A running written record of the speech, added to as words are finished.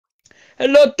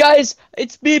Hello guys,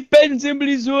 it's me Ben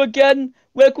Simply Zoo again.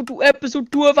 Welcome to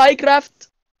episode 2 of iCraft.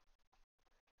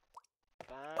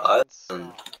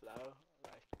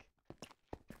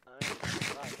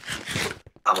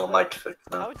 I'm on mic fix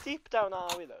now. How deep down are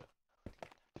we though?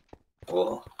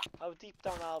 What? How deep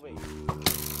down are we?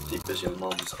 Deep as your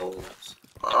mum's holes.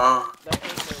 Ah. There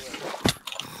ain't no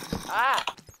way. Ah!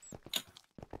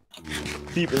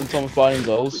 Deeper than Thomas Bynum's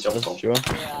holes, Jump that's on. sure.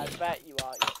 Yeah, I bet you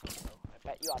are. I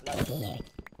bet you are. Look.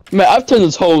 Mate, I've turned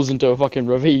those holes into a fucking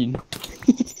ravine.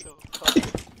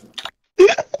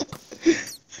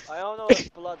 I don't know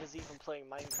if Blood is even playing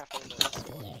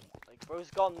Minecraft anymore. Like,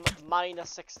 bro's gone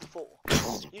 -64.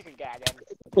 You can get him.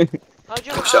 How'd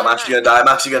you? Oh shit, I'm actually gonna die. I'm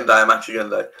actually gonna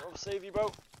die. I'll save you,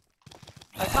 bro.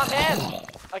 I can't in.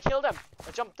 I killed him.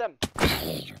 I jumped him.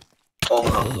 Oh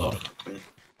no.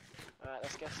 Alright,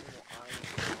 let's get some more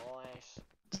iron. Nice.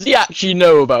 Does he actually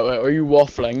know about it, or are you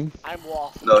waffling? I'm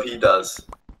waffling. No, he does.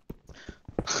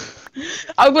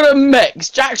 I'm gonna mix.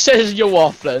 Jack says you're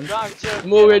waffling. No, I'm joking.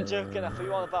 Morgan. I'm joking. I thought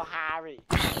you wanted about Harry.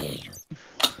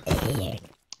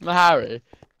 Harry.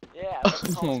 Yeah,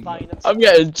 that's Thomas Bynum's. I'm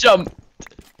getting jumped.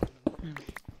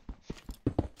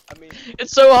 I mean,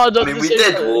 It's so hard not I mean, to we say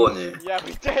did sorry. warn you. yeah,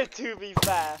 we did, to be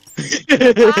fair.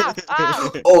 Ah!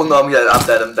 Oh no, I'm dead.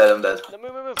 I'm dead. No,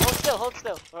 move. Hold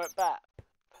still. Alright, back.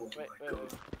 Oh Wait. my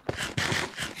god.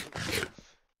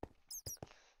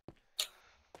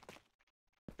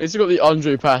 It's got the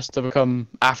Andre pass to become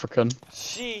African.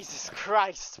 Jesus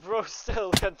Christ, bro,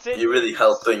 still continue. You're really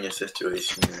helping your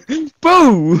situation here.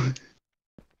 Boo!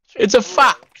 It's a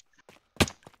fact.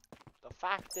 The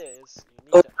fact is, you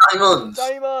need Oh, diamonds!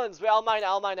 diamonds! Wait, I'll mine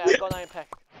it. I've got an iron pick.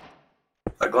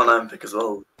 I got an iron pick as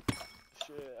well.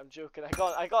 Shit, I'm joking. I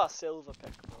got a silver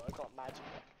pick, bro. I got a magic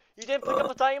pick. You didn't pick up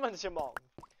the diamonds, you mom.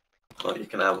 Oh, you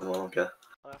can have them all, okay.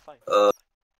 Alright, fine.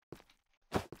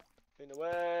 In the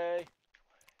way.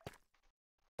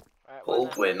 Right, Oh,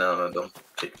 where's wait, no, don't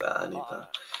take that. I need that?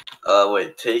 that.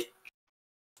 Wait, take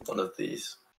one of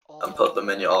these and put them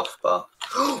in your off bar.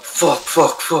 Fuck.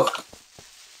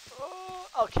 Oh,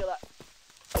 I'll kill it.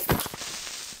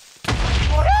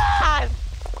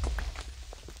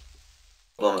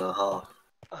 Oh,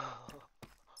 1.5.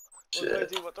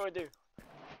 Shit. What do I do?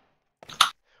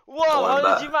 Whoa,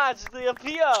 how did you magically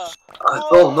appear? I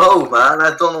don't know, man.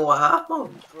 I don't know what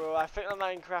happened. Bro, I think the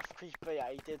Minecraft creeper, yeah,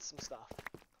 he did some stuff.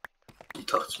 He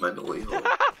touched my nose hole.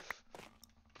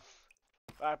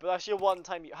 Right, but that's your one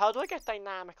time. How do I get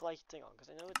dynamic lighting on? Because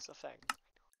I know it's a thing.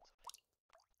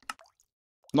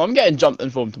 No, I'm getting jumped in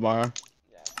form tomorrow.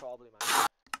 Yeah, probably, man.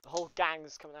 The whole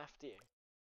gang's coming after you.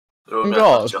 They're all Oh, gonna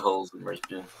God. punch your holes and rape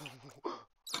you.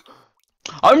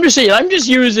 I'm just saying, I'm just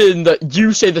using that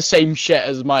you say the same shit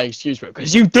as my excuse for it,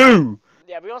 because you do!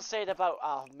 Yeah, we don't say it about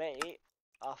our mate,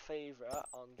 our favourite,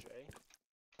 Andre.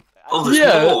 Oh, there's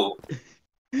Yeah. more!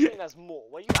 I think there's more.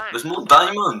 Where you at? There's more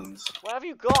diamonds! Where have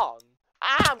you gone?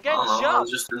 Ah, I'm getting I was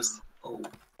jumped! just in... Oh.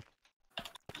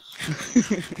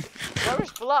 Where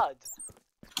is Blood?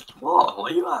 What?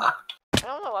 Where you at? I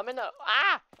don't know, I'm in the...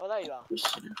 Ah! Oh, there you are.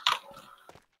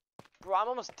 Bro, I'm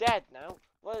almost dead now.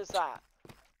 What is that?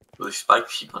 Well, the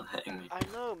spikes keep on hitting me. I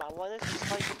know, man. What is the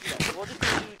spike do that? What did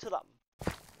you do to them?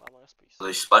 Well, I'm on this piece. So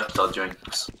they spiked our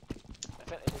drinks. I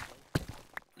think they did one.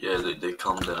 Yeah, they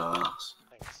calmed in our ass.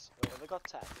 Thanks. Wait, have I got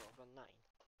 10? No, I've got 9.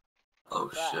 Oh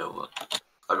There. shit, what?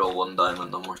 I got 1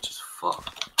 diamond, I'm rich as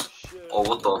fuck. Shit. Oh,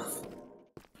 what the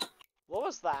What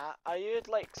was that? I heard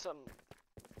like some...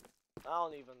 I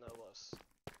don't even know what was.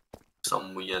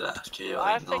 Some weird ass chaos.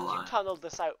 I think you tunneled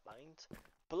this out, mind.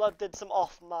 Blood did some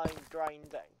off-mind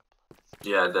grinding.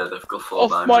 Yeah, they've got full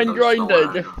diamond. Off-mind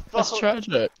grinding! That's Full-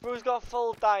 tragic. Bro's got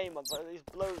full diamond, but these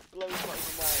blows not even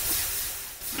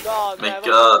wearing. God,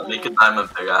 Make a diamond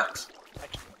pickaxe.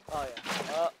 Oh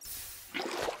yeah.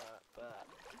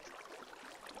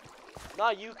 No,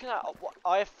 you can.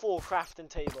 I have 4 crafting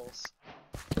tables.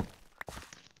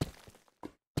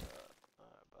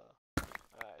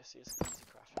 Alright, I see it's easy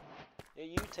crafting. Yeah,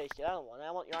 you take it. I don't want it.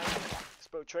 I want your iron pickaxe.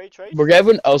 Bro, trade. We're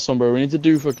getting else on, bro. We need to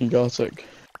do fucking Gothic.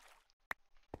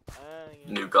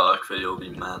 New Garlic video will be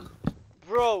mad.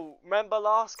 Bro, remember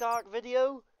last Gark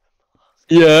video?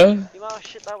 Yeah. The amount of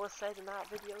shit that was said in that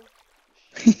video?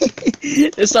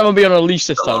 This time I'll be on a leash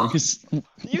this time, because...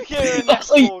 You hearing That's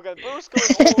that, like- Morgan? Bro's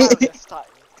going all out this time.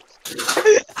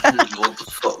 What the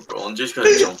fuck, bro? I'm just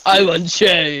gonna jump. I'm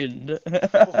unchained!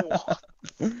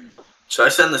 Should I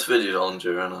send this video to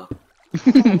Andre or not?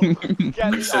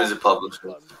 Get As soon as it publishes.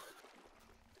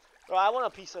 Bro, I want a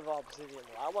piece of obsidian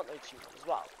though. I want the tube as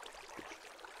well.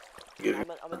 Give I'm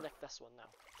gonna nick this one now.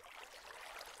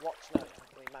 Watch now,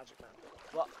 yeah. Wait, magic man.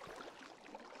 What?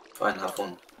 Fine, have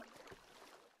fun.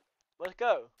 Where'd it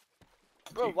go?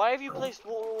 Bro, why have you placed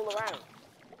water all around?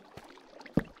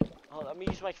 Oh, let me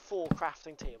use my 4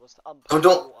 crafting tables to unpack Oh,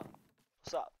 don't. water.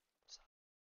 What's up?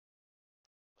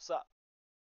 What's up?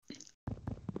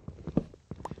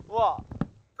 What?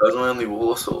 That was my only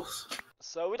water source.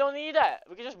 So we don't need it.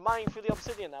 We can just mine through the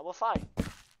obsidian now. We're fine.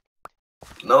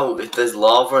 No, there's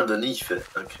lava underneath it.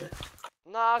 Okay.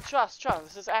 Nah, trust.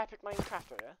 This is epic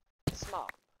Minecraft, yeah? It's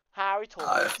smart. Harry told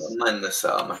me. If I mine this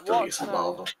out, I'm actually get some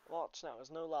lava. Watch now.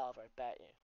 There's no lava. I bet you.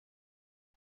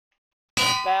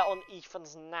 Bet on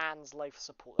Ethan's nan's life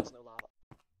support. There's no lava.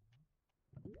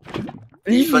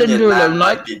 Ethan, your nan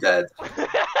might be dead. No,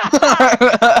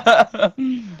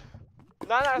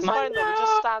 it's fine though. We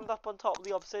just stand up on top of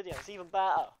the obsidian. It's even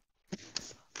better.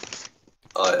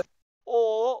 Oh yeah.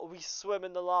 Or we swim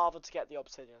in the lava to get the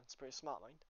obsidian. It's pretty smart,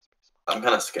 mind. I'm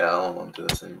kind of scared. I don't want to do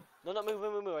this anymore. No,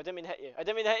 move. I didn't mean to hit you. I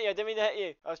didn't mean to hit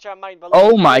you. I was trying to mine below.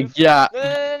 Oh my god.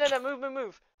 No,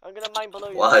 move. I'm gonna mine below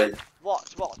you. Why?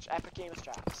 Watch. Epic game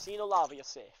strat. See no lava, you're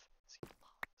safe.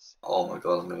 Oh my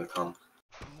god, I'm gonna come.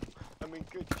 I mean,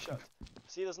 good, you should.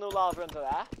 See, there's no lava under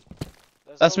there.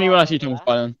 That's me when I see Tom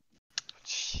Spine.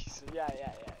 Jeez, yeah.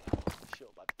 Sure,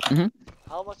 bud.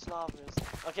 How much lava is there?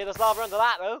 Okay, there's lava under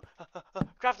that, though.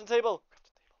 Crafting table.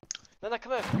 No,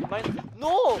 come here.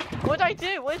 No! What did I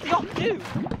do? What did the op do?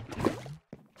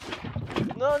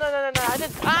 No, I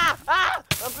didn't. Ah!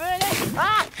 I'm burning!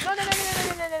 Ah! No!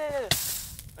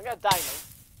 I'm gonna die now.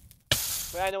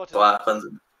 Wait, I know what to do. What happens?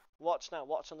 Watch now.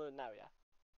 Watch and learn now, yeah?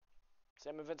 See,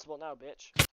 I'm invincible now,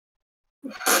 bitch.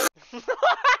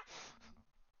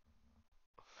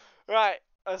 Right.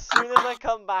 As soon as I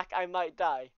come back, I might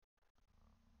die.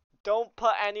 Don't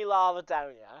put any lava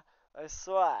down, yeah? I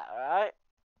swear, alright?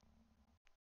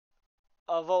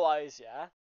 Otherwise, yeah?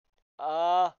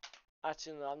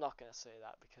 Actually, no, I'm not gonna say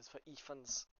that because for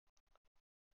Ethan's.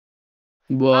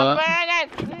 What? I'm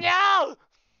burning! No!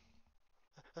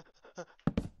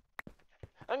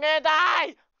 I'm gonna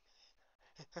die!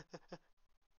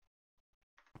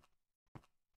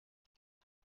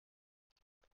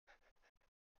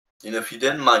 You know, if you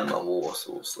didn't mind my water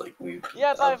source, like we.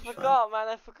 Yeah, but I forgot, man.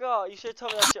 I forgot. You should have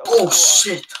told me that shit. Oh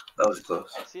shit! That was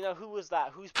close. So you know who was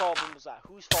that? Whose problem was that?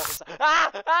 Whose fault was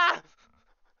that? Ah!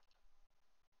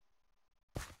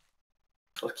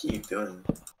 What are you doing?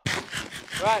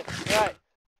 Right.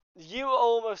 You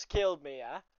almost killed me,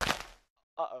 yeah?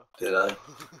 Uh-oh. Did I?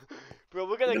 Bro,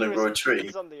 we're gonna grow a tree.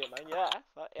 Trees under you, man. Yeah,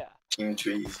 yeah. Team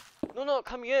trees. No,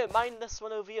 come here. Mine this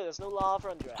one over here. There's no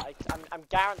lava under it. I'm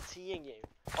guaranteeing you.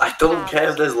 I don't care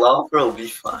if there's lava. It'll be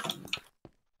fine.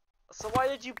 So why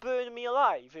did you burn me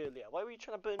alive earlier? Why were you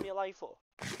trying to burn me alive for?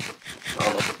 I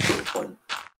don't know. That's the point.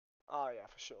 Oh yeah,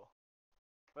 for sure.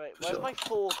 Wait, where's my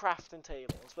 4 crafting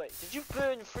tables? Wait, did you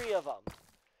burn 3 of them?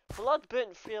 Blood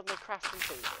burnt 3 of my crafting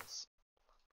tables.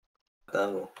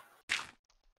 No.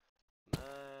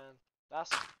 Man,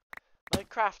 that's... My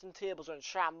crafting tables are in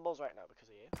shambles right now because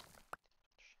of you.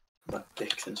 My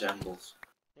dick's in shambles.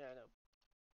 Yeah, I know.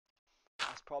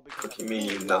 That's probably What because do you mean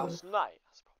you know? last night.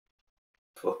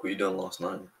 What were you doing last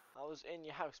night? I was in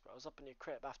your house, bro. I was up in your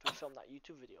crib after we filmed that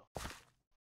YouTube video.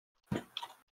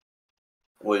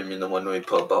 What do you mean the one where you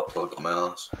put a butt plug on my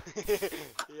ass?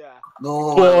 Yeah.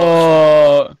 No.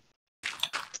 Whoa.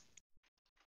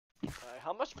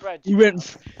 How much bread You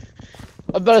went.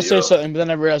 I better say 0. something, but then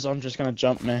I realised I'm just gonna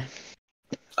jump now.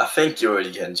 I think you're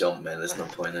already getting jumped, man. There's no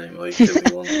point anymore. You could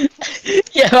be one.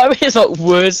 Yeah, I mean, it's like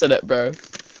worse in it, bro.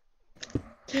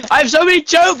 I have so many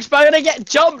jokes, but I'm gonna get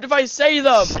jumped if I say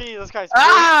them. Jesus Christ.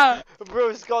 Ah!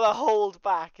 Bro's gotta hold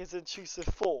back his intrusive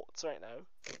thoughts right now.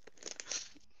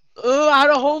 I had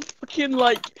a whole fucking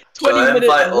like 20-minute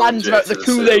rant about the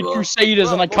Kool-Aid Crusaders,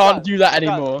 Bro, and I can't do that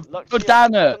anymore. Look, Oh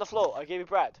damn on it! the floor. I gave you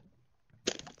bread.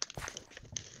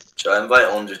 Should I invite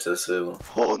Andre to the server?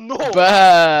 Oh no!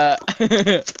 But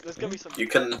There's gonna be some. You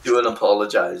can do an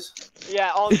apologize.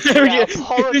 Yeah, we should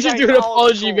do an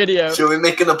apology video. Should we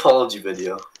make an apology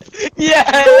video?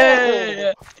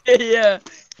 Yeah.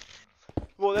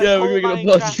 Well, Yeah, we're gonna make an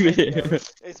apology video.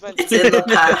 It's meant It's in the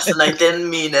past and I didn't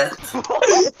mean it.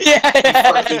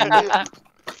 Yeah.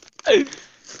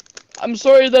 I'm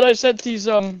sorry that I said these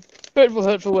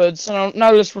hurtful words, and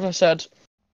now listen what I said.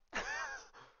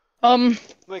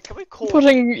 Wait, can we call?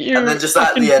 Putting you. And then just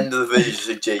at the end of the video, just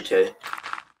say JK.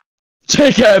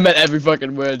 JK, I meant every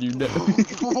fucking word, you know.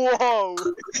 Whoa!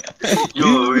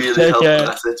 You're really helping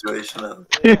that situation out.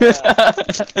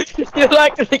 Yeah. You're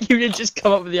like you did just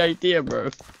come up with the idea, bro.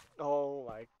 Oh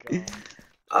my god.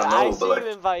 I know, I but see like, you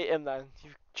invite him then.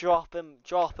 You drop him.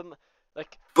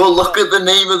 Like. Bro, look at the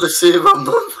name of the server. I'm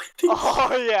not fighting.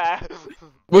 Oh yeah.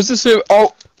 What's the server?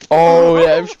 Oh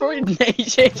yeah, we should probably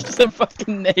change the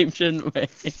fucking name, shouldn't we?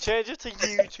 Change it to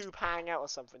YouTube Hangout or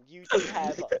something. YouTube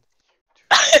Heaven.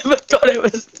 I thought it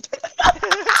was.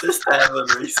 Just heaven,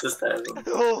 racist heaven.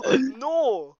 Oh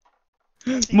no.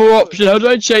 More option. How do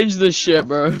I change this shit,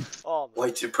 bro? Oh, man.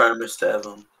 White supremacist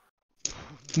heaven.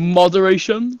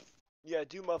 Moderation. Yeah,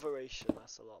 do moderation.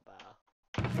 That's a lot better.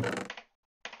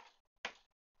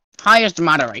 Highest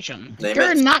moderation. Name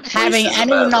You're it not having racism any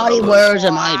better than naughty others. words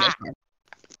in my Discord.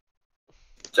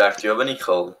 Jack, do you have any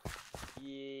coal?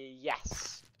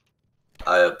 Yes.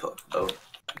 I have. Oh.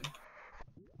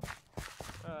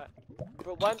 Alright.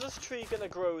 But when's this tree gonna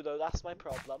grow though? That's my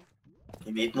problem.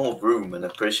 You need more room, and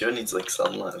I'm pretty sure it needs like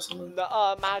sunlight or something.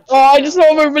 No, magic. Oh, I just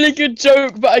thought of a really good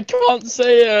joke, but I can't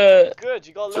say it. Good,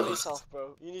 you gotta love yourself,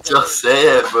 bro. You need to Just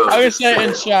say it, bro. I'm gonna say it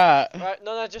in chat. Right,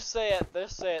 no, just say it.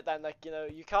 Just say it then. Like, you know,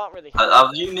 you can't really.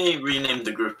 Have you renamed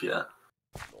the group yet?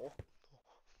 No.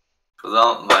 Because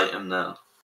I'll invite him now.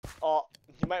 Oh,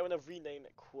 you might want to rename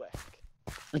it quick.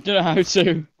 I don't know how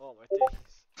to. Oh my days.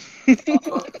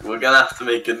 We're gonna have to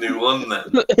make a new one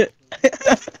then.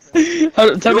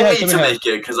 Tell me how to to make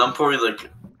it, because I'm probably like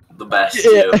the best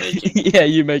here at making. Yeah,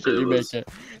 you make it, you make it.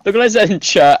 Look what I said in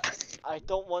chat. I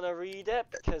don't want to read it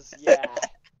because, yeah.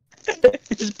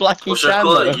 It's just Blackie What should I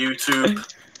call it? Chandler.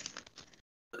 YouTube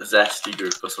Zesty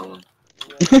group or something.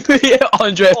 Yeah,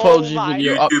 Andre Oh apologies my when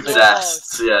you're God. up YouTube there.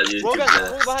 Zests. Yeah, YouTube Rogan,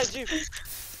 Zests. move behind you.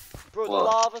 Bro, the What?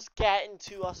 lava's getting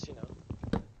to us, you know.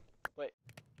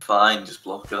 Fine, just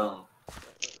block it on.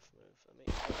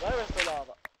 Move. Where is the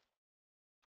lava?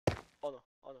 Oh no,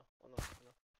 oh no, oh no, oh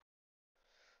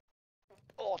no.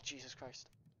 Oh, Jesus Christ.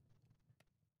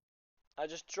 I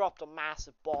just dropped a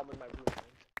massive bomb in my room, I think.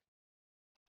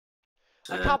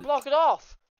 I can't block it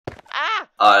off! Ah!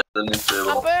 Alright, then it's the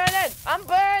I'm burning! I'm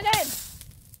burning!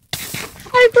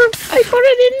 I got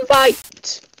an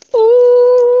invite.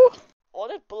 Ooh. What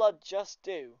did blood just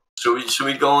do? Should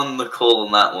we go on the call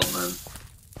on that one then?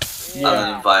 Yeah. And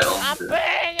then invite on I'm to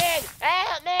burning!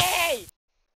 Help me!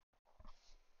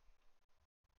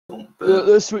 Don't burn.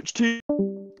 Let's switch to.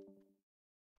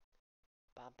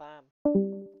 Bam bam.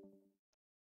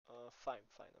 Fine,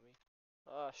 I mean.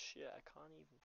 Oh shit, I can't even.